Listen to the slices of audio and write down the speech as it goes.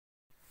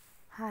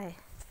Hi,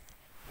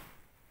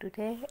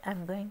 today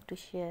I'm going to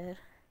share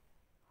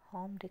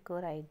home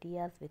decor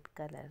ideas with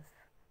colors.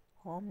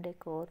 Home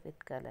decor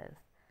with colors.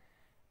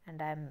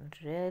 And I'm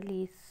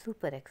really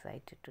super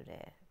excited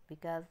today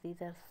because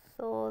these are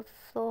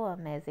so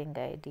amazing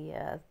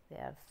ideas. They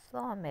are so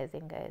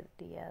amazing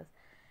ideas.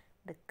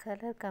 The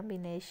color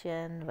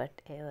combination,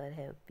 whatever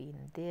have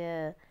been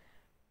there,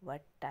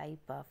 what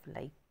type of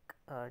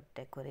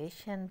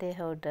decoration they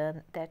have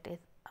done, that is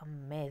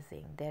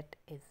amazing. That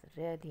is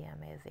really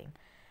amazing.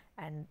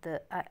 And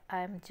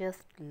I'm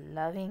just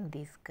loving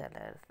these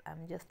colors.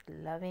 I'm just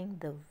loving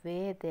the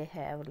way they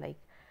have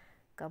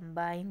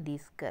combined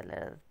these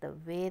colors, the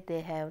way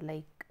they have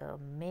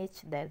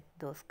matched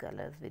those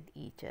colors with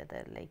each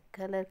other. Like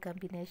color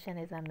combination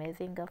is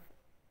amazing of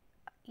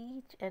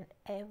each and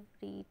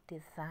every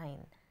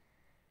design.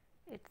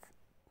 It's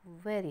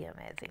very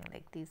amazing.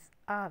 Like these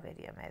are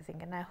very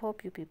amazing, and I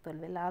hope you people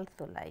will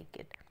also like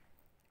it.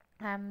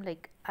 I'm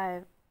like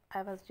I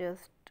was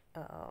just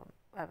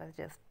I was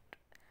just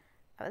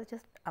I was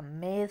just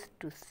amazed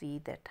to see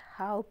that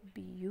how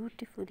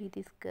beautifully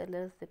these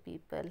colors the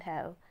people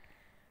have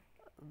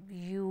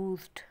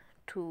used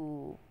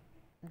to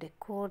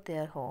decor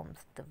their homes,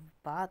 the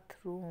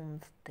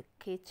bathrooms, the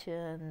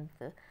kitchen,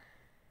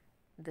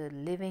 the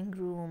living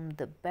room,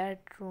 the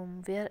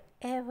bedroom,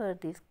 wherever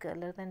these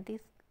colors and these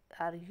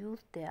are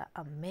used, they are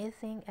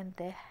amazing and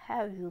they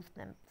have used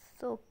them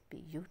so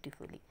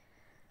beautifully.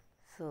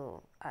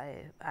 So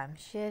I'm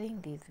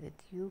sharing these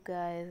with you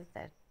guys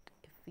that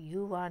if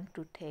you want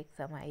to take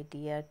some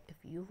idea, if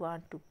you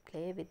want to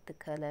play with the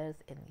colors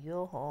in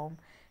your home,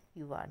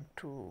 you want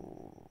to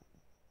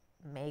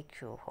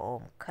make your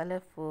home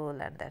colorful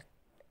and that's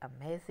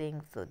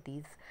amazing, so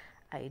these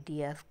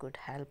ideas could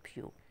help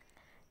you.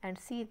 And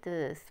see,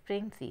 the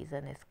spring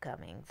season is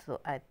coming, so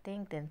I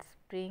think then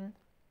spring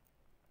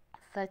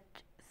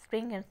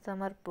and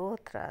summer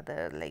both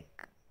rather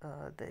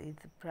these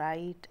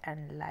bright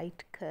and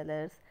light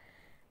colors,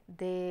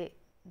 they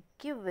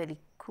give very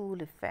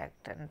cool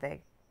effect, and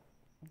they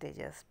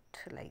just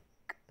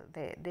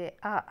they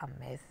are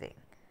amazing.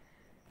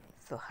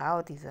 So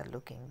how these are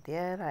looking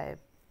there,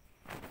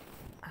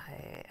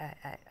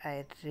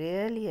 I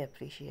really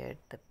appreciate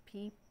the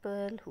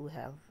people who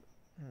have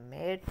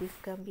made this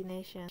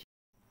combination.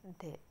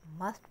 They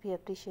must be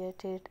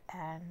appreciated,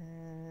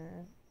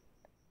 and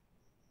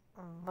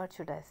what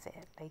should I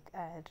say,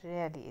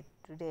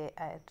 today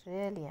I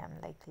really am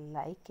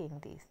liking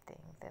these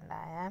things, and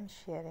I am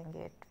sharing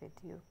it with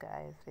you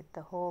guys with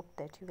the hope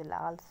that you will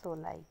also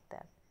like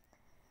them.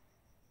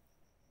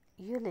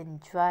 You'll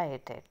enjoy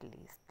it at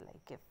least.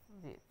 Like if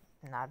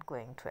we're not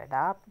going to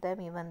adopt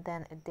them, even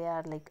then they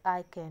are like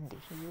eye candy.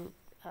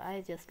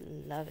 I just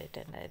love it,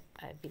 and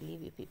I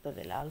believe you people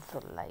will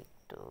also like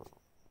to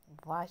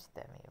watch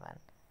them even.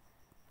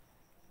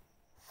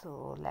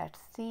 So let's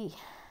see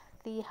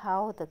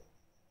how the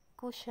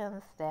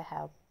cushions they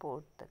have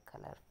put, the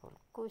colorful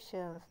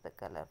cushions, the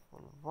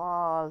colorful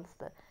walls,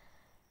 the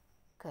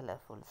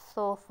colorful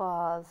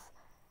sofas,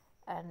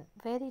 and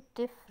very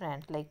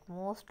different. Like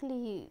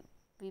mostly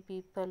we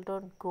people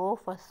don't go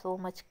for so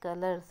much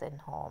colors in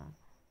home,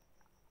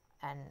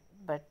 and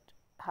but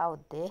how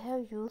they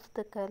have used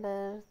the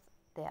colors,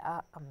 they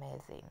are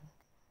amazing.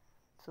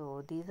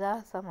 So these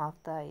are some of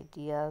the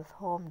ideas,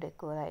 home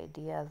decor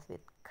ideas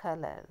with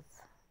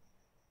colors.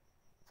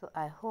 So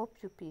I hope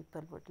you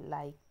people would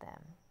like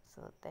them.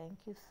 So thank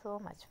you so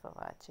much for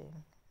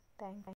watching. Thank you.